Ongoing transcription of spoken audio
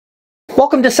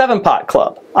Welcome to 7 Pot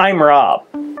Club. I'm Rob.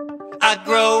 I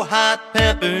grow hot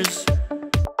peppers.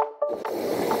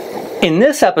 In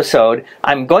this episode,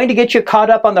 I'm going to get you caught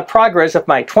up on the progress of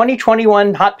my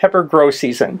 2021 hot pepper grow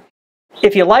season.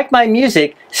 If you like my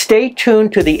music, stay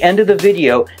tuned to the end of the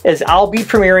video as I'll be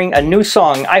premiering a new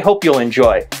song I hope you'll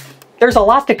enjoy. There's a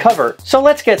lot to cover, so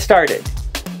let's get started.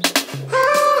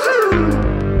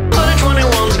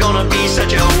 2021's gonna be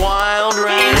such a wild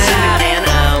ride. Inside and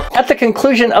out. At the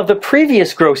conclusion of the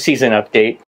previous grow season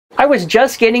update, I was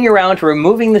just getting around to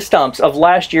removing the stumps of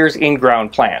last year's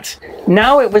in-ground plants.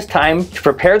 Now it was time to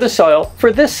prepare the soil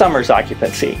for this summer's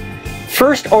occupancy.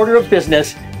 First order of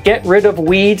business, get rid of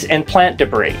weeds and plant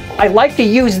debris. I like to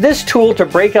use this tool to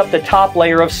break up the top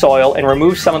layer of soil and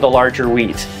remove some of the larger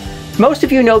weeds. Most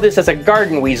of you know this as a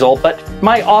garden weasel, but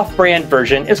my off-brand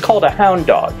version is called a hound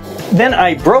dog. Then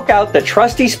I broke out the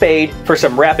trusty spade for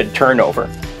some rapid turnover.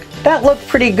 That looked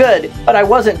pretty good, but I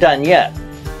wasn't done yet.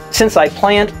 Since I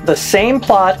plant the same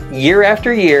plot year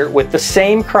after year with the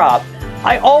same crop,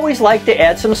 I always like to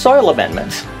add some soil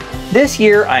amendments. This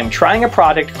year I'm trying a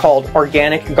product called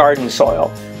Organic Garden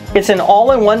Soil. It's an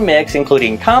all-in-one mix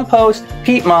including compost,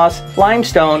 peat moss,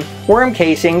 limestone, worm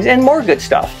casings, and more good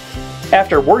stuff.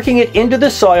 After working it into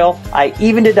the soil, I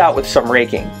evened it out with some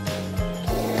raking.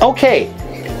 Okay,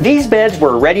 these beds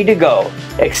were ready to go,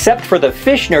 except for the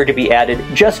Fishner to be added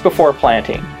just before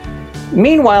planting.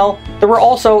 Meanwhile, there were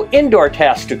also indoor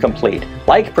tasks to complete,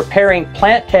 like preparing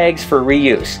plant tags for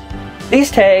reuse.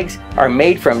 These tags are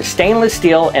made from stainless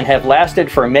steel and have lasted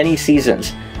for many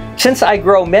seasons. Since I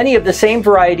grow many of the same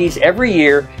varieties every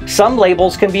year, some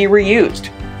labels can be reused.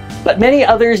 But many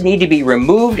others need to be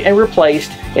removed and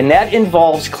replaced, and that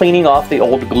involves cleaning off the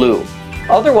old glue.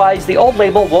 Otherwise, the old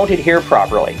label won't adhere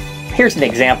properly. Here's an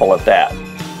example of that.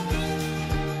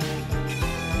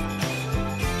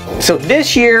 So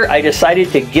this year, I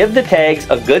decided to give the tags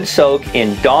a good soak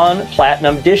in Dawn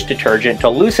Platinum dish detergent to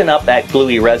loosen up that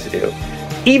gluey residue.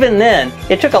 Even then,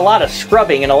 it took a lot of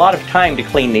scrubbing and a lot of time to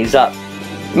clean these up.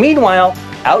 Meanwhile,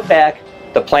 out back,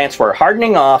 the plants were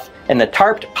hardening off and the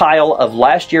tarped pile of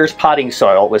last year's potting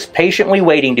soil was patiently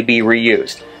waiting to be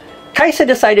reused. Kaisa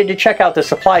decided to check out the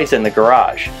supplies in the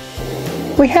garage.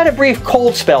 We had a brief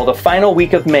cold spell the final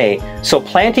week of May, so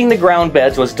planting the ground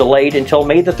beds was delayed until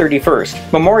May the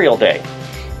 31st, Memorial Day.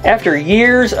 After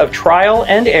years of trial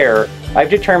and error, I've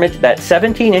determined that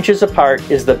 17 inches apart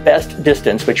is the best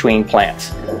distance between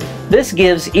plants. This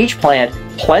gives each plant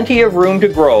plenty of room to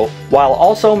grow while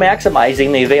also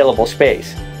maximizing the available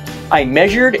space. I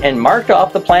measured and marked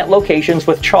off the plant locations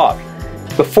with chalk.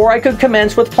 Before I could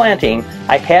commence with planting,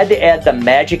 I had to add the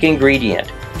magic ingredient,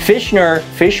 Fishner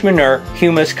Fish Manure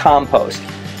Humus Compost.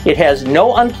 It has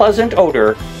no unpleasant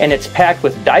odor and it's packed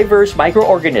with diverse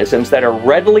microorganisms that are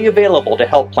readily available to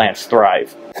help plants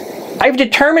thrive. I've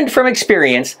determined from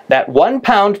experience that 1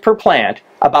 pound per plant,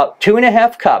 about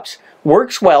 2.5 cups,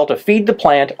 works well to feed the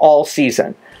plant all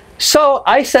season. So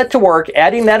I set to work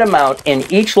adding that amount in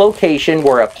each location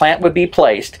where a plant would be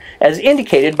placed, as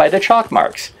indicated by the chalk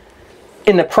marks.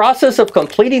 In the process of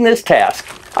completing this task,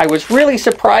 I was really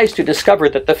surprised to discover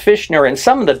that the Fishner in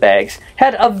some of the bags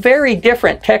had a very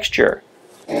different texture.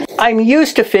 I'm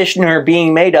used to Fishner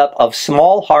being made up of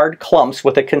small hard clumps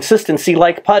with a consistency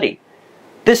like putty.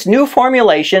 This new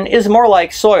formulation is more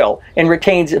like soil and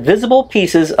retains visible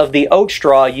pieces of the oat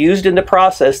straw used in the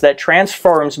process that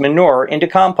transforms manure into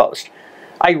compost.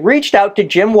 I reached out to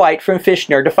Jim White from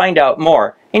Fishner to find out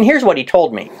more, and here's what he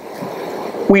told me.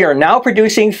 We are now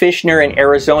producing Fishner in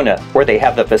Arizona, where they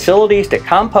have the facilities to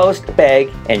compost, bag,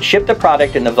 and ship the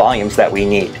product in the volumes that we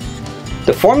need.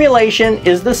 The formulation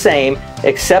is the same,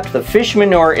 except the fish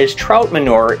manure is trout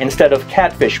manure instead of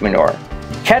catfish manure.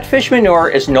 Catfish manure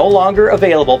is no longer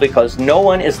available because no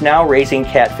one is now raising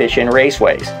catfish in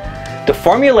raceways. The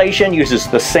formulation uses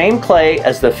the same clay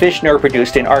as the Fishner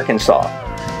produced in Arkansas.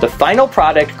 The final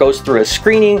product goes through a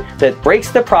screening that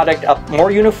breaks the product up more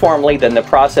uniformly than the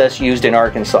process used in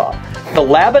Arkansas. The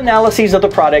lab analyses of the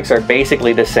products are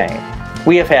basically the same.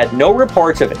 We have had no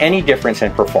reports of any difference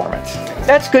in performance.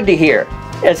 That's good to hear,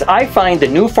 as I find the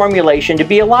new formulation to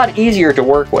be a lot easier to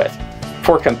work with.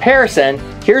 For comparison,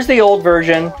 here's the old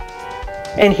version,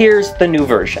 and here's the new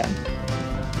version.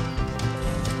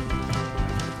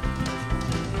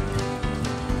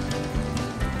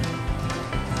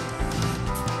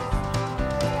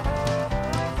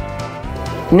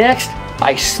 Next,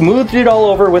 I smoothed it all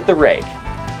over with the rake.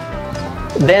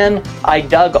 Then, I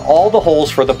dug all the holes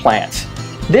for the plants.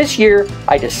 This year,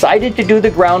 I decided to do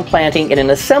the ground planting in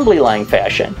an assembly line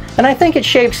fashion, and I think it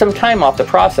shaved some time off the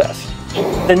process.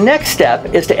 The next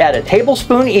step is to add a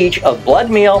tablespoon each of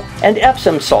blood meal and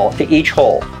Epsom salt to each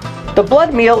hole. The The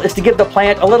blood meal is to give the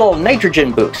plant a little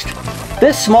nitrogen boost.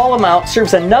 This small amount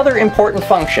serves another important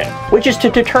function, which is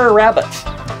to deter rabbits.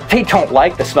 They don't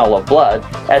like the smell of blood,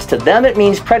 as to them it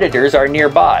means predators are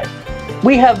nearby.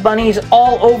 We have bunnies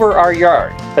all over our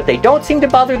yard, but they don't seem to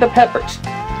bother the peppers.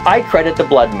 I credit the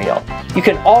blood meal. You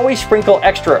can always sprinkle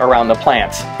extra around the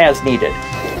plants, as needed.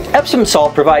 Epsom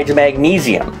salt provides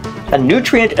magnesium, a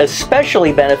nutrient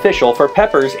especially beneficial for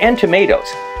peppers and tomatoes.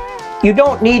 You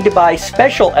don't need to buy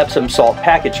special Epsom salt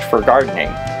packaged for gardening.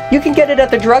 You can get it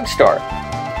at the drugstore.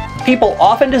 People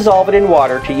often dissolve it in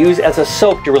water to use as a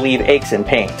soak to relieve aches and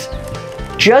pains.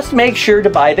 Just make sure to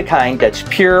buy the kind that's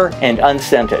pure and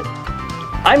unscented.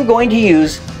 I'm going to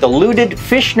use diluted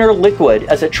Fishner liquid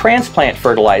as a transplant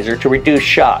fertilizer to reduce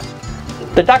shock.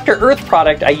 The Dr. Earth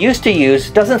product I used to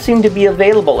use doesn't seem to be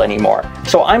available anymore,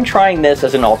 so I'm trying this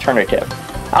as an alternative.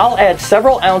 I'll add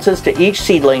several ounces to each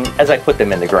seedling as I put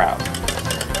them in the ground.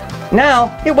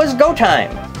 Now, it was go time!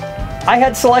 I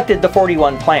had selected the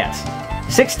 41 plants,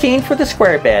 16 for the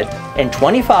square bed and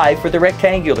 25 for the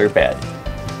rectangular bed.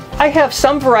 I have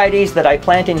some varieties that I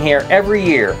plant in here every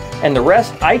year, and the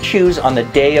rest I choose on the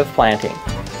day of planting.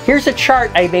 Here's a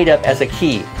chart I made up as a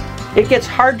key. It gets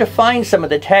hard to find some of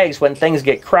the tags when things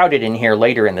get crowded in here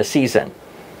later in the season.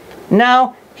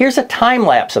 Now, here's a time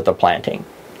lapse of the planting.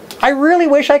 I really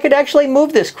wish I could actually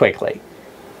move this quickly.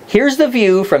 Here's the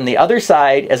view from the other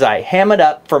side as I ham it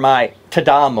up for my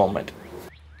ta-da moment.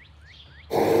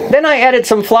 Then I added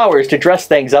some flowers to dress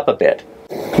things up a bit.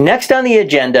 Next on the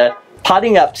agenda,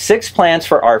 potting up 6 plants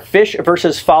for our Fish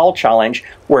vs. Fowl challenge,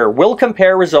 where we'll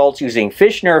compare results using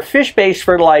Fishner fish-based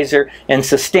fertilizer and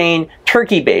Sustain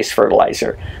turkey-based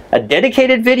fertilizer. A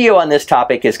dedicated video on this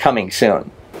topic is coming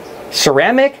soon.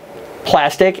 Ceramic,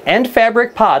 plastic, and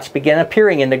fabric pots began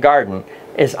appearing in the garden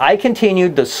as I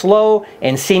continued the slow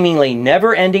and seemingly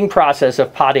never-ending process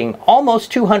of potting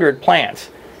almost 200 plants.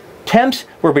 Temps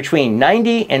were between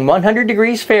 90 and 100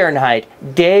 degrees Fahrenheit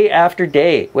day after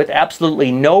day with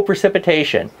absolutely no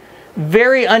precipitation.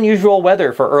 Very unusual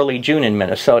weather for early June in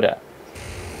Minnesota.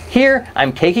 Here,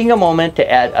 I'm taking a moment to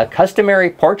add a customary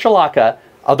portulaca,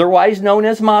 otherwise known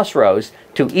as moss rose,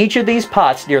 to each of these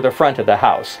pots near the front of the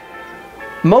house.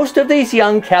 Most of these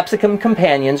young capsicum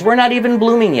companions were not even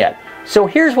blooming yet, so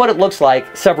here's what it looks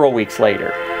like several weeks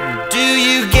later. Do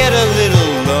you get a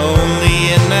little lonely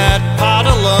in that pot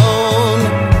alone?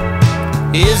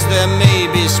 Is there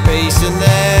maybe space in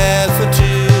there for 2?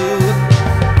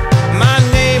 My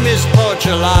name is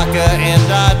Portulaca and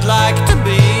I'd like to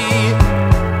be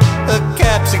a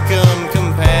capsicum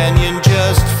companion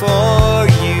just for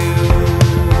you.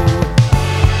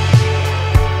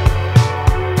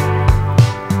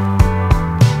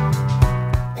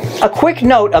 A quick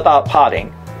note about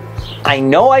potting. I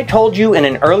know I told you in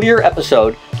an earlier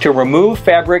episode to remove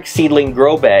fabric seedling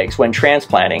grow bags when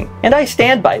transplanting, and I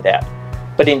stand by that.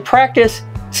 But in practice,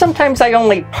 sometimes I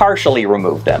only partially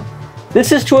remove them.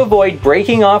 This is to avoid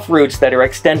breaking off roots that are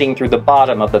extending through the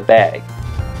bottom of the bag.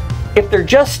 If they're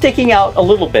just sticking out a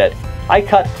little bit, I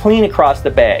cut clean across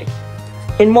the bag.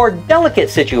 In more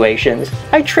delicate situations,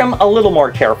 I trim a little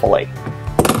more carefully.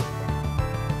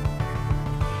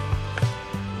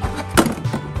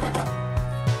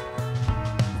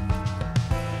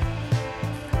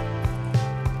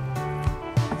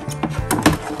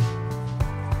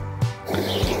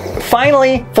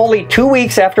 Finally, fully 2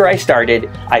 weeks after I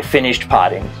started, I finished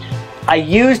potting. I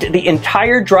used the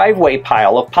entire driveway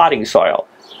pile of potting soil,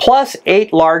 plus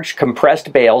 8 large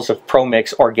compressed bales of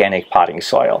ProMix organic potting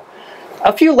soil.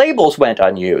 A few labels went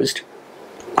unused.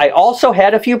 I also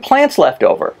had a few plants left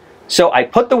over, so I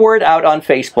put the word out on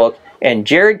Facebook and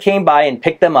Jared came by and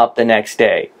picked them up the next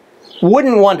day.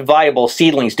 Wouldn't want viable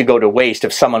seedlings to go to waste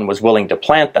if someone was willing to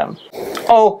plant them.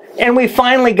 Oh, and we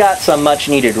finally got some much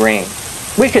needed rain.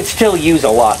 We could still use a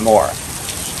lot more.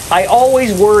 I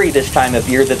always worry this time of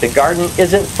year that the garden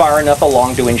isn't far enough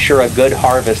along to ensure a good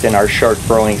harvest in our short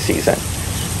growing season.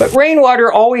 But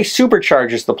rainwater always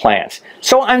supercharges the plants,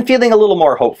 so I'm feeling a little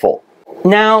more hopeful.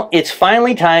 Now, it's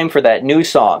finally time for that new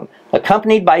song,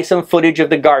 accompanied by some footage of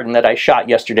the garden that I shot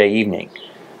yesterday evening.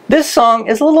 This song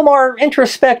is a little more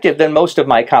introspective than most of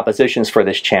my compositions for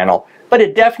this channel, but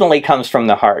it definitely comes from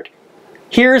the heart.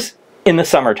 Here's In the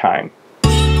Summertime.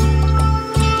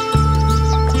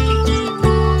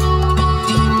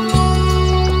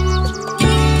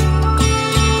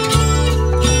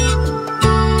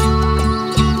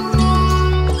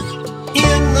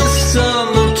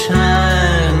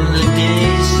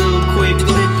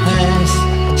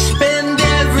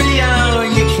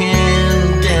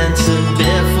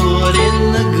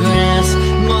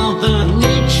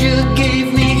 Nature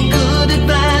gave me good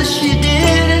advice. You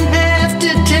didn't have to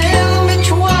tell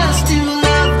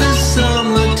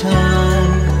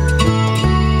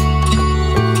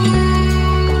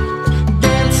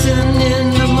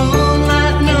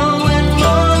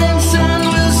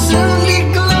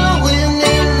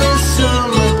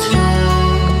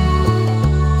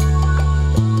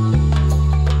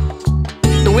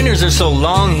summers are so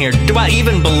long here. Do I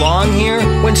even belong here?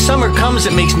 When summer comes,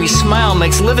 it makes me smile,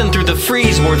 makes living through the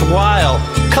freeze worthwhile.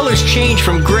 Colors change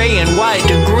from gray and white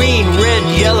to green,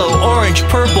 red, yellow, orange,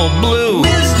 purple, blue.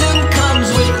 Wisdom comes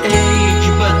with age,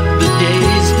 but the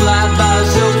days fly by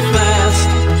so fast.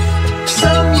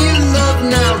 Some you love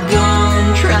now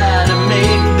gone, try to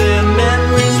make their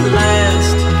memories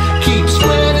last. Keep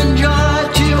spreading joy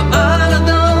to all of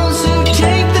those who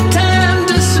take the time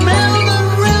to smell the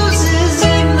roses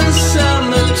in the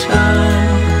summertime.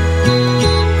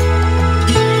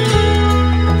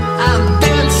 I'm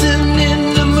dancing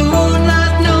in the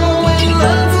moonlight, knowing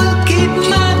love will keep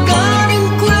my garden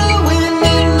growing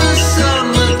in the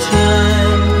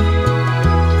summertime.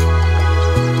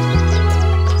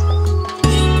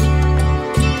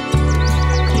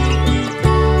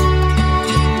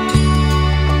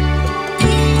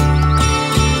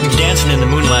 Dancing in the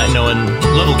moonlight, knowing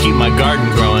love will keep my garden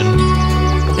growing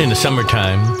in the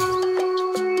summertime.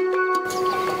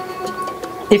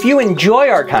 If you enjoy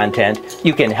our content,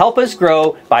 you can help us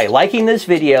grow by liking this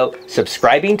video,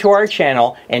 subscribing to our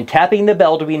channel, and tapping the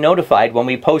bell to be notified when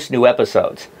we post new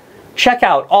episodes. Check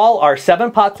out all our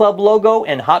 7-Pot Club logo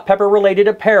and hot pepper related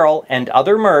apparel and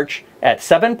other merch at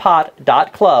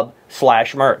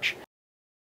 7pot.club/merch.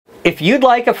 If you'd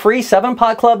like a free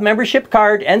 7-Pot Club membership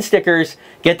card and stickers,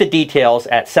 get the details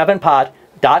at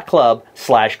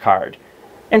 7pot.club/card.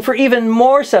 And for even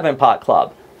more 7-Pot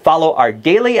Club, follow our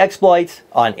daily exploits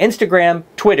on Instagram,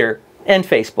 Twitter, and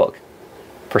Facebook.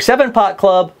 For 7-Pot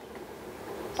Club,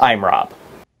 I'm Rob.